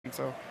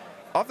So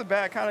off the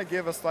bat, kind of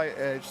give a slight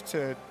edge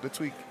to the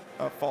Tweek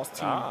false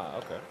team. Ah,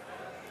 okay.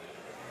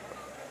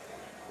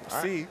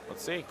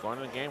 Let's see. Going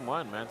into game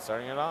one, man.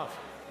 Starting it off.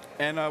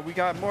 And we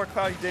got more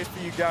cloudy days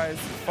for you guys.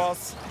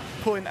 False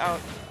pulling out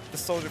the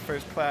Soldier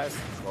First class.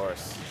 Of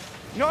course.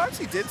 You know, I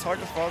actually did talk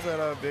to Falls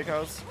at Big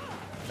House.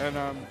 And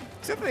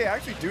except they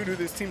actually do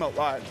this team a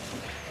lot.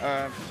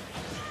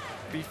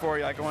 Before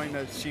going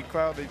to Sheet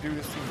Cloud, they do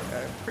this team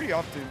pretty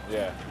often.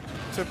 Yeah.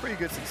 To pretty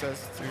good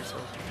success too. So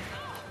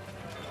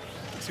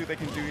let's see what they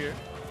can do here.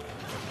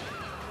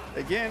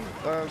 Again,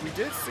 we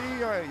did see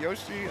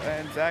Yoshi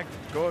and Zach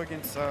go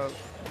against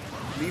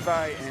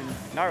Levi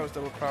and Nairo's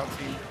double cloud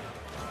team.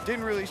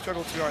 Didn't really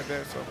struggle too hard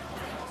there, so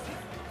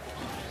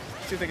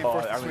see if they can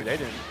force the switch. They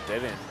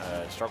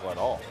didn't struggle at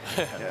all.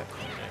 Yeah.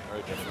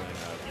 Very definitely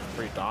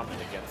pretty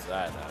dominant against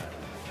that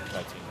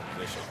team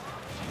position.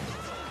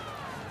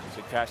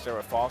 So catch there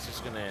with False,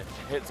 just gonna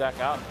hit Zach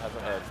out,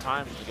 have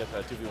time to get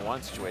the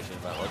 2v1 situation,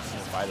 but let's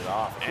just fight it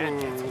off and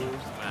get some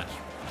smash.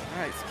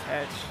 Nice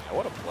catch.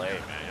 What a play,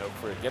 man. You know,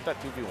 for get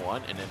that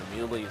 2v1 and then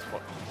immediately his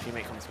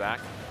teammate comes back,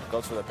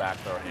 goes for the back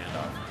throw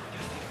handoff.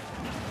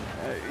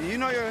 You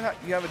know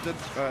you have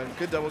a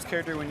good doubles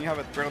character when you have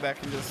a throw that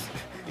can just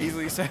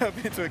easily set up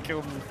into a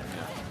kill move.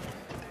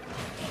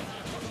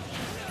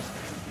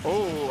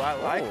 Oh, I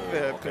like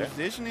the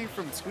positioning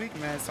from Tweek,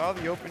 man. Saw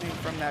the opening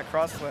from that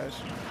cross slash.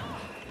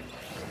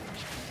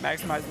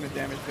 Maximizing the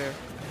damage there.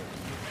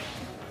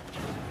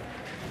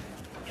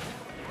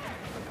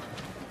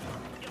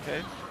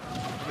 Okay,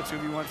 the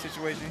 2v1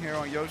 situation here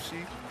on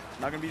Yoshi.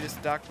 Not gonna be the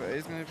stock, but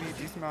it's gonna be a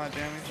decent amount of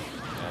damage.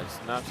 Yeah, it's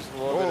not just a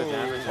little bit of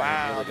damage.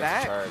 Wow, really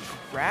that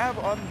grab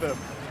on the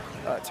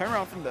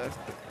turnaround from the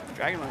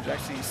Dragon Lunge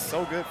actually is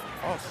so good for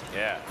False.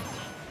 Yeah.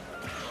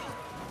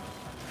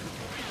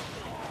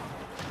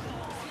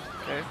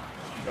 Okay,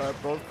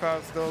 both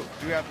clouds though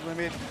do have the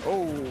limit.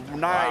 Oh,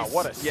 nice! Wow,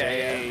 what a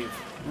save! Yeah.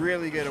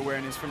 Really good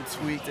awareness from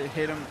Tweek to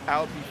hit him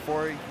out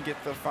before he can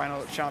get the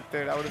final chomp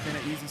there. That would have been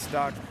an easy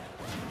stock.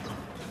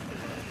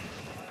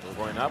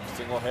 Going up,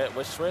 single hit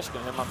with Swish,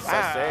 gonna hit him off the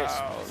side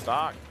stage.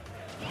 Stock.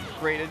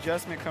 Great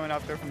adjustment coming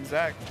out there from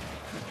Zach.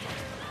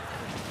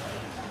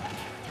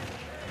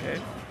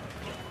 Okay.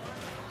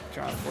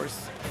 Trying to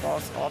force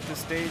False off the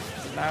stage.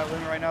 It's not a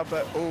limit right now,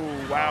 but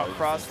oh wow,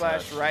 cross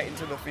slash right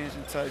into the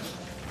finishing touch.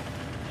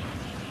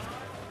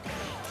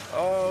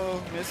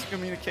 Oh,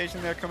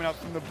 miscommunication there coming out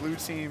from the blue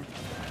team.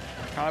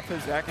 Kind of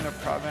put Zach in a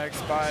problematic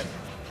spot.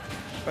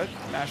 But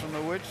National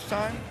No Witch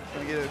time.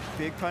 Gonna get a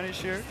big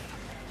punish here.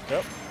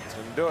 Yep. It's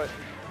gonna do it.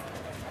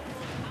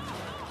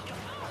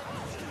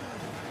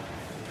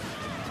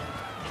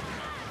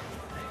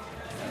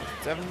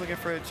 Definitely looking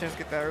for a chance to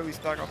get that early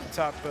stock off the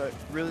top, but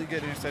really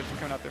good interception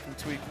coming out there from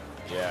Tweek.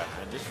 Yeah,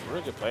 and just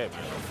really good play,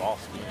 man.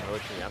 False being really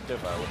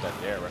preemptive with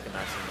that dare,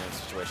 recognizing the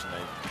situation that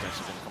he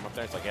potentially didn't come up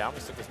there. It's like, yeah, I'm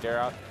gonna stick this dare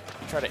out.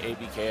 You try to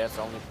ABK, that's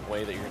the only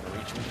way that you're gonna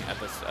reach me at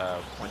this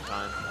point in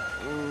time.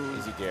 Ooh.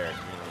 Easy dare, you're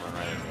gonna run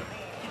right into it.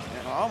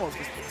 And almost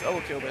gets the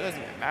double kill, but it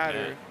doesn't even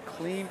matter. Yeah.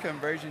 Clean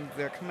conversions,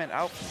 they're coming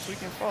out from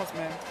Tweek and False,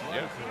 man.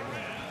 Yeah.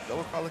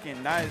 Double cloud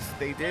looking nice.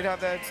 They did have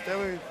that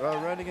stellar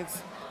run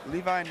against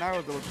Levi and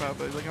Nairo double cloud,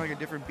 but looking like a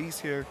different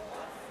beast here.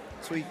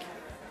 Tweek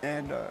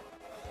and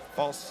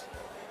False.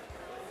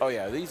 Oh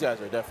yeah, these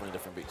guys are definitely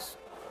different beasts.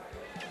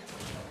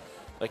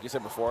 Like you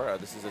said before,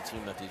 this is a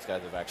team that these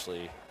guys have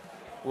actually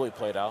really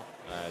played out.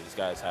 These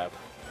guys have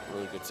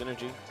really good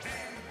synergy.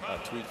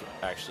 Tweek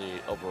actually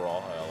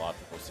overall, a lot of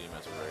people see him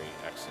as a very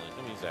excellent,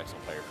 I mean he's an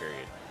excellent player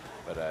period,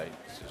 but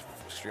he's just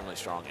extremely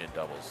strong in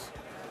doubles.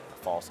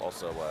 False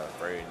also a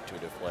very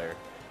intuitive player.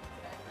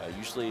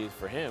 Usually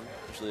for him,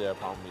 the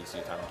problem we see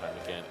time and time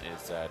again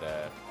is that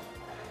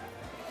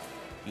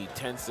he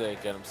tends to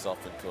get himself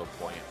into a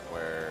point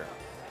where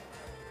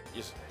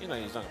he's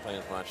not gonna play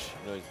as much.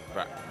 He's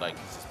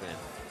just been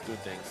doing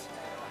things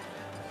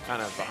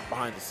kind of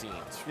behind the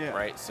scenes,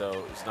 right?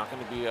 So it's not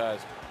going to be as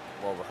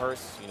well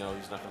rehearsed. He's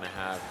not going to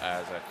have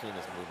as clean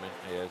as movement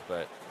he is,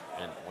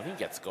 and when he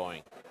gets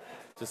going,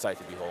 it's a sight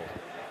to behold.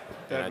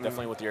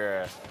 Definitely with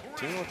your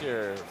teaming with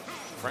your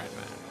friend,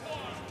 man.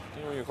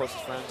 Teaming with your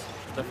closest friends,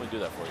 definitely do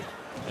that for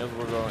you. As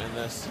we're going in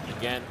this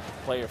again,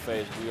 player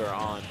phase, we are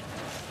on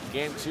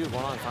game 2,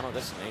 going on Final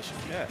Destination.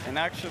 Yeah, and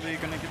actually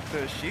going to get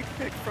the Sheik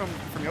pick from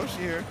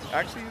Yoshi here.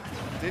 Actually,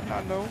 did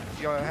not know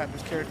y'all had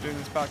this character in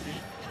his pocket,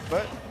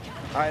 but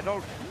I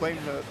don't blame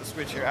the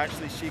switch here.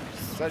 Actually, Sheik is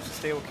such a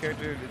stable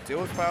character to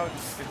deal with Cloud.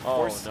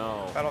 Force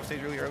Cloud off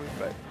stage really early,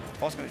 but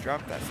False going to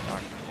drop that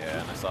stock.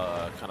 Yeah, and I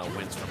saw kind of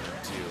wins from him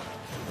too,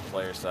 on the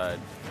player side.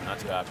 Not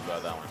too happy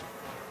about that one.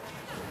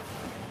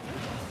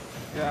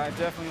 Yeah, I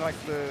definitely like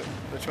the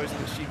choice of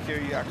the Sheik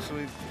here. You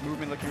actually,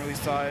 movement looking really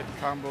solid,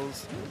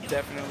 combos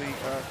definitely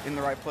in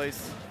the right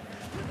place.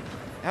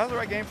 It has the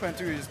right game plan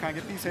too. You just kind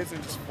of get these hits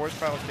and just force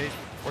Cloud off stage,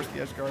 force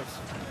the edge guards.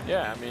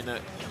 Yeah, I mean,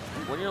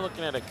 when you're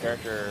looking at a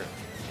character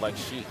like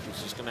Sheik,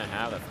 who's just gonna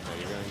have that,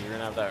 you're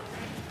gonna have that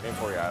game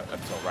for you up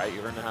till right.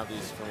 You're gonna have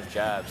these kind of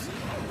jabs.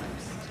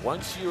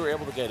 Once you are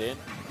able to get in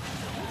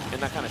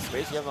that kind of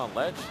space you have on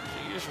ledge,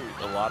 you just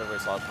a lot of very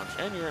solid punch,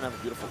 and you're gonna have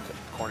a beautiful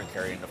corner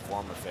carry in the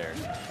form of Fairs.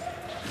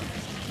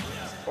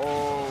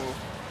 Oh,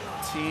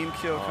 team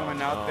kill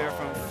coming out there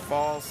from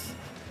False.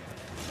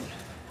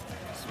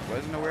 Just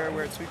wasn't aware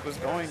where Tweek was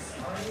going.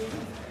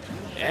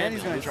 And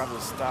he's going to drop the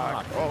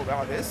stock. Oh,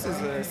 wow, this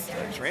is a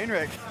train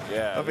wreck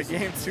of a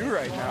game 2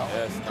 right now.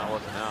 Yeah, it's not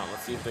working out.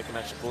 Let's see if they can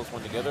actually pull this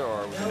one together,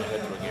 or are we going to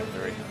head to a game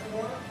 3?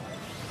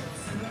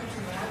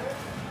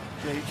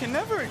 Yeah, you can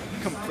never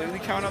completely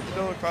count out the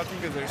double crowd team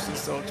because they're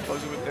just so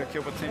explosive with their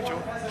kill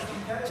potential.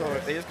 So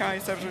if they just kind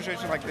of set up a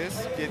situation like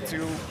this, get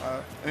to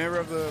a member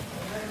of the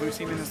blue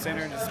team in the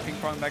center and just ping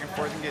pong back and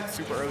forth and get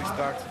super early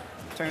stocks,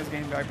 turn this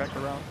game back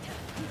around.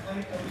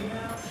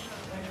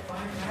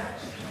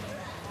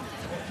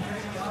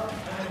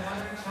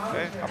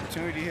 Okay,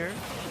 opportunity here.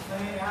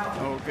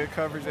 Oh, good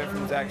coverage there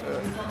from Zack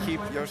to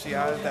keep YOC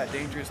out of that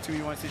dangerous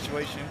 2v1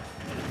 situation.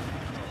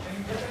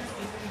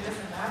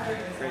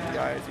 Great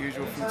DI as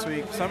usual from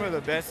Tweek. Some of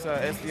the best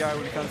SDI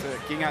when it comes to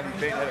getting out of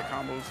these bayonet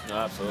combos.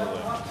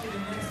 Absolutely.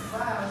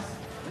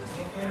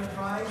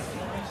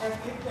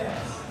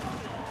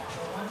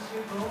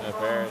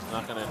 Fair is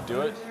not going to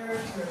do it.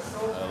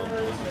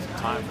 Some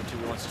time for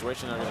 2v1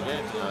 situation they're going to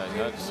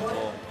get. Just a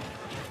little,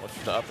 what's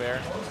the up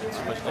air?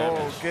 Too much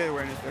damage. Oh, good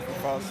awareness there from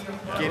False.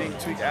 Getting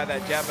Tweek out of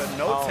that jab, but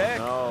no tech.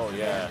 Oh, no,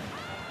 yeah.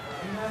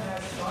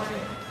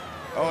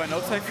 Oh, and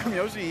no tech from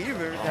YOC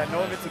either. Had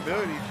no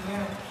invincibility.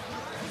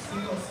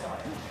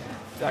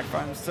 Zack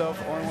found himself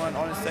on one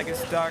on his second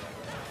stock.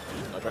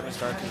 Trying to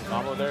start the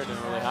combo there,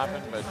 didn't really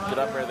happen, but good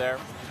up air there.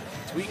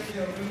 Tweek,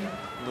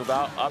 move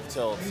out, up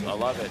tilt. I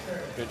love it.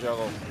 Good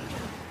juggle.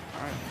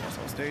 All right, that's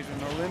on stage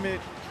with no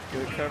limit.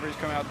 Good coverage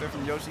coming out there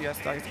from YOC. That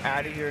stock is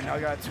out of here. Now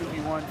we got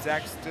 2v1.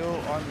 Zack still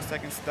on the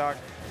second stock.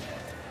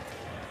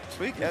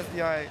 Tweek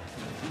SDI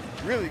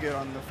really good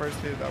on the first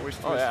hit. I wish.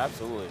 Oh yeah,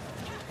 absolutely.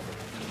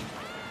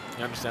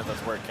 He understands that's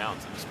where it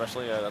counts, and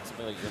especially that's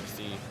something that you're going to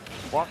see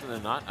more often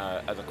than not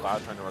as a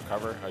Cloud trying to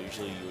recover.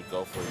 Usually you would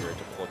go for your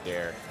typical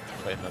dare,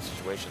 but in those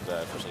situations,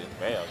 especially in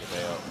Bayo,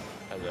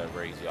 has a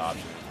very easy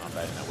option in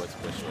combat and that with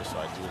switch to it. So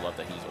I do love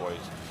that he's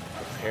always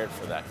prepared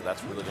for that, because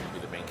that's really going to be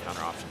the main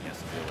counter option he has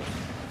to deal with.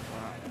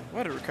 Wow.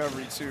 What a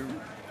recovery to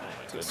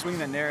swing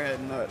the Nair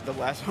in the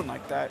last one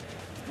like that,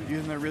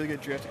 using a really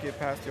good drift to get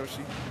past YOC.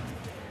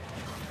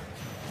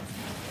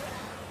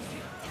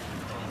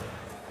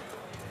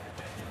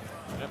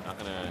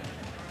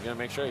 You're gonna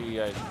make sure he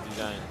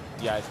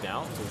DIs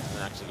down so he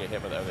doesn't actually get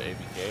hit by the other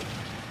ABK,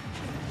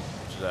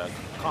 which is a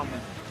common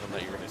one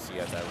that you're gonna see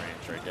at that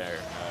range right there.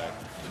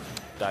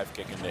 Dive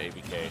kick into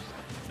ABK,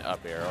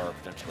 up air, or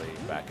potentially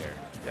back air.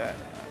 Yeah,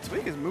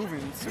 Tweek is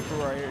moving super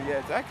right here.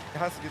 Yeah, Zack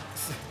has to get.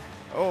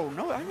 Oh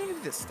no, I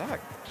needed to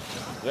stack.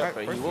 Yeah, right,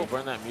 but he will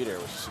burn that meter,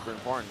 which is super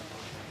important.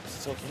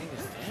 Still getting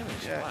his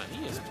damage. Yeah. Wow,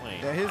 he is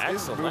playing. Yeah, his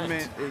excellent.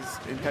 movement is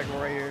impeccable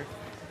right here.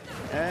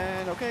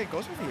 And okay,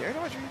 goes for the air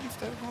dodge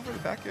instead of going for the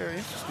back air.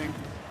 Interesting.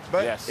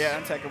 But yes. Yeah,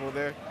 untechable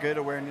there. Good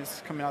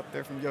awareness coming out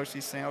there from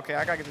YOC saying, okay,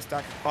 I gotta get this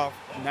stock off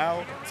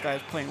now. This guy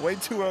is playing way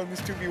too well in this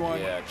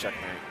 2v1. Yeah,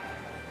 checkmate.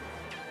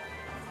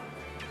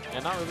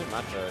 And not really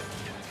much you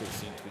could have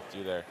seen Tweek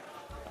do there.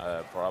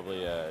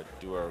 Probably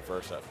do a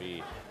reverse up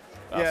B.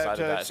 Yeah,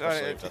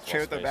 to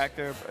trade the back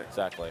there. But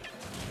exactly.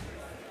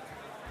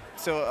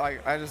 So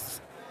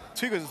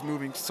Tweek was just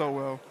moving so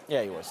well.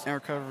 Yeah, he was. And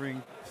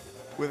recovering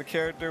with a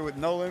character with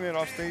no limit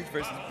off stage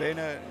versus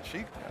Bayonet and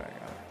Sheik.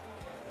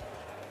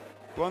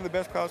 One of the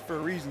best Clouds for a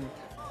reason.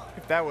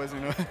 If that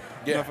wasn't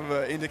enough of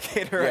an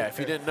indicator. Yeah, if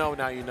you didn't know,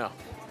 now you know.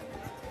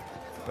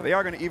 But they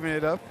are going to even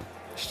it up.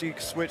 Sheik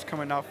switch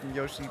coming out from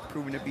YOC,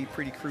 proving to be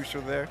pretty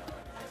crucial there.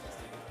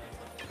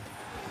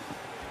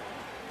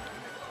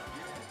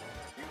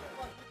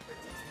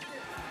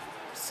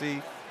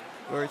 See,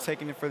 we're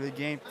taking it for the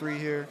game 3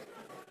 here.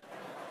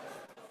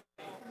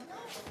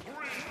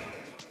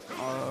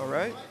 All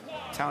right.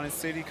 Town and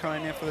City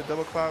coming in for the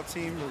Double Cloud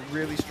team. A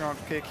really strong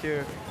pick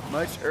here.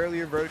 Much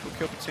earlier vertical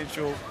kill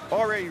potential.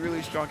 Already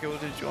really strong kill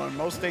potential on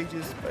most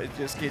stages, but it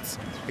just gets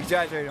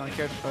exaggerated on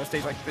a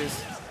stage like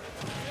this.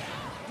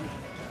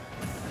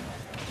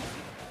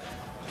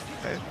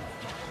 Okay.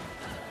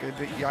 Good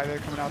EI there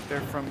coming out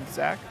there from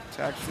Zack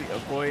to actually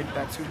avoid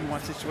that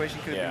 2v1 situation.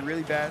 Could have been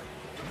really bad.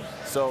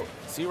 So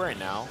see right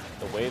now,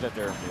 the way that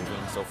they're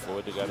moving so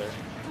fluid together,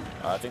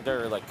 I think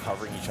they're like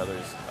covering each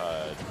other's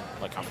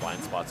like on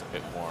blind spots a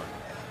bit more,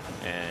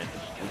 and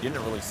we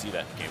didn't really see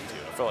that in game 2.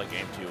 I felt like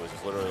game 2 was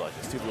literally like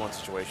this 2v1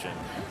 situation,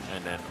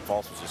 and then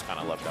False was just kind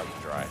of left out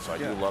to dry. So I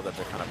do love that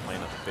they're kind of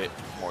playing a bit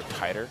more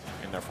tighter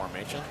in their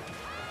formation.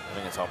 I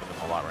think it's helping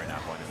them a lot right now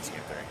going into this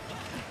game 3.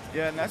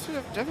 Yeah, and that's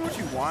definitely what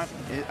you want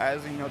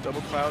as,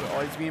 Double Cloud,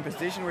 always be in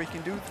position where you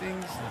can do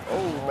things.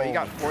 Oh, but he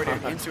got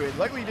forwarded into it.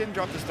 Luckily, he didn't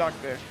drop the stock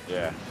there.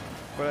 Yeah.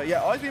 But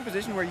yeah, always be in a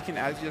position where you can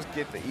actually just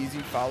get the easy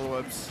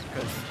follow-ups,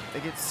 because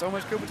they get so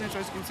much kill potential,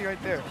 as you can see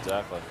right there.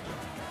 Exactly.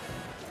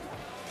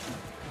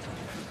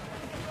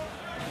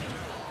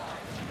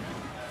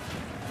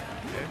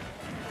 Okay.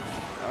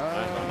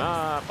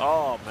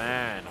 Oh,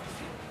 man.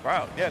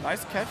 Wow, yeah,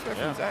 nice catch there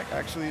from Zack.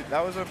 Actually,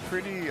 that was a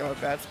pretty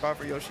bad spot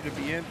for YOC to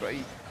be in, but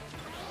he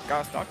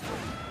got stock for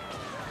it.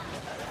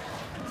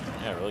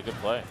 Yeah, really good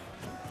play.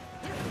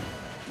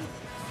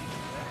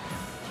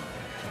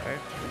 Okay.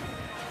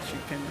 She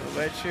pinned the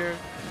ledge here.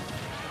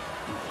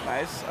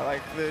 Nice. I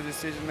like the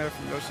decision there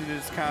from Yoshi to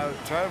just kind of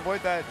try to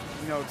avoid that,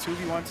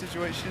 2v1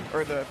 situation,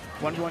 or the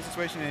 1v1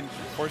 situation, and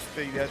force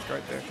the edge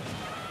guard there.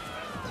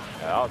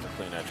 Yeah, that was a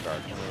clean edge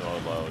guard.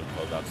 Really low,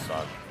 close out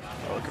stock.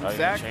 Oh, comes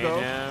Zack, though.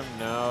 Him.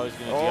 No, he's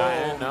going to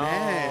DI in. No.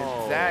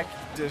 Man, Zack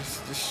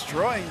just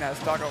destroying that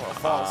stock off a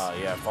false.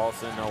 Yeah,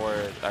 false in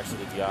nowhere,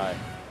 actually the DI.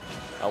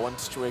 One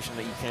situation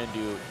that you can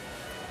do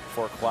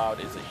for Cloud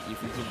is that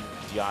if you can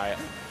DI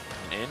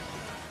in,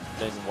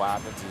 then what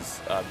happens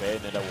is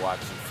Bayonetta will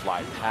actually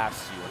fly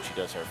past you when she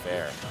does her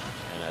fair,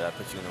 and that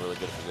puts you in a really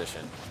good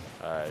position,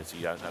 so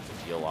you don't have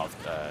to deal off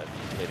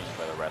hitting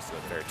by the rest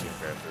of the fair 2 and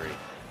fair 3.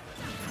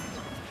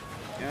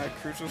 Yeah,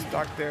 crucial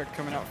stock there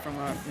coming out from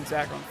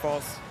Zack on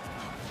false.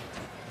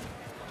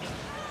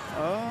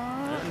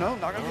 No,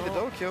 not gonna be the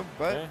double kill,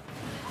 but okay.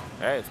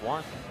 Hey, it's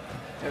 1.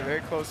 Yeah,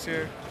 very close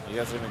here. You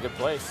guys are in a good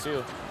place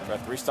too.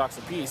 Got 3 stocks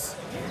apiece.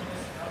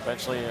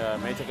 Eventually,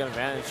 may take an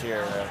advantage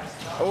here.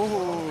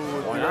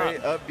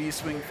 Great up B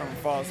swing from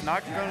false.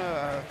 Not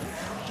gonna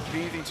be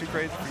anything too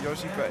crazy for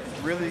Yoshi, but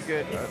really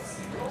good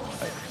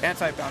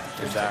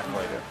anti-bounty.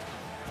 Exactly.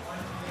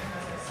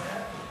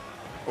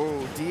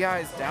 Oh, DI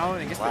is down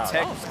and gets wow, the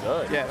tech. That was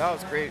good. Yeah, that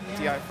was great.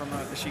 DI from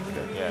the Sheik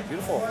there. Yeah,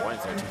 beautiful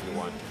avoidance there,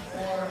 2v1.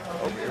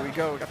 Oh, here we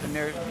go. Got the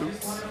Nair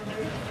boots.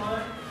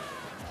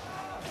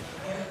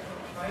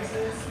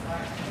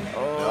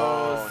 Oh,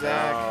 no,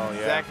 Zack. No,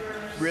 yeah. Zack,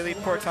 really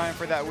poor time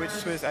for that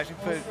witch twist. Actually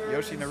put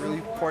Yoshi in a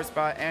really poor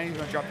spot, and he's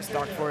going to drop the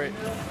stock for it.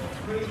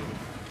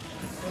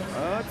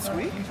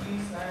 Tweek?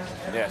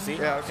 Yeah, see?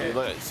 Yeah, okay.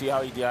 So see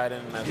how he DI'd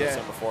in, as I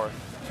said before?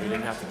 So he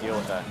didn't have to deal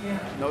with that.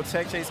 No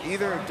tech chase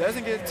either.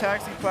 Doesn't get a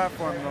taxi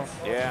platform, though.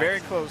 Yeah. Very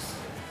close.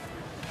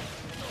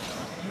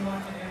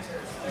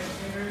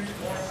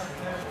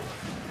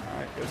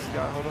 Alright, Yoshi's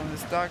got to hold on to the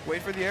stock,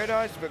 wait for the air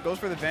dodge, but goes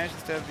for the vanish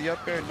instead of the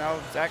up air. Now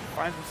Zack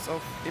finds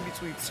himself in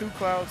between 2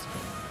 clouds.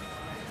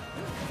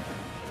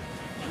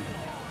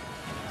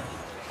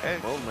 Hey.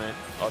 Movement.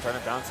 Oh, trying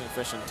to bouncing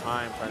fish in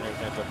time, trying to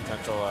get the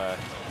potential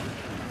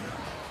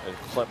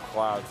clip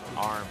Cloud's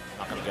arm.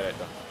 Not going to get it,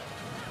 though.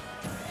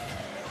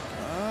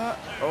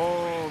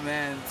 Oh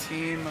man,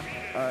 team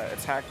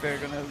attack there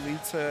going to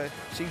lead to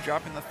Sheik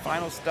dropping the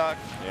final stock.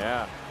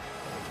 Yeah.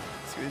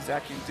 Let's see what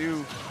Zack can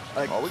do.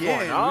 Again, oh, we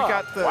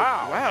got the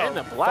wow. And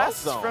the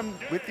blast zone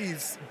with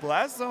these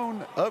blast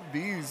zone up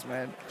Bs,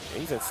 man. Yeah,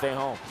 he said stay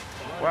home.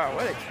 Wow,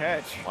 what a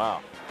catch.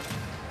 Wow.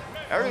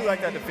 I really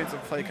like that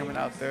defensive play coming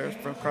out there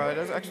from Cry.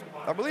 Actually,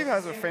 I believe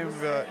has a frame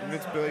of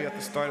invincibility at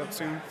the startup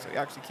soon, so he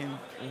actually can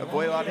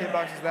avoid a lot of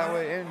hitboxes that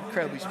way, and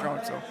incredibly strong.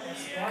 So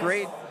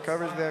great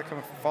coverage there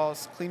coming from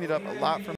false. Cleaned it up a lot from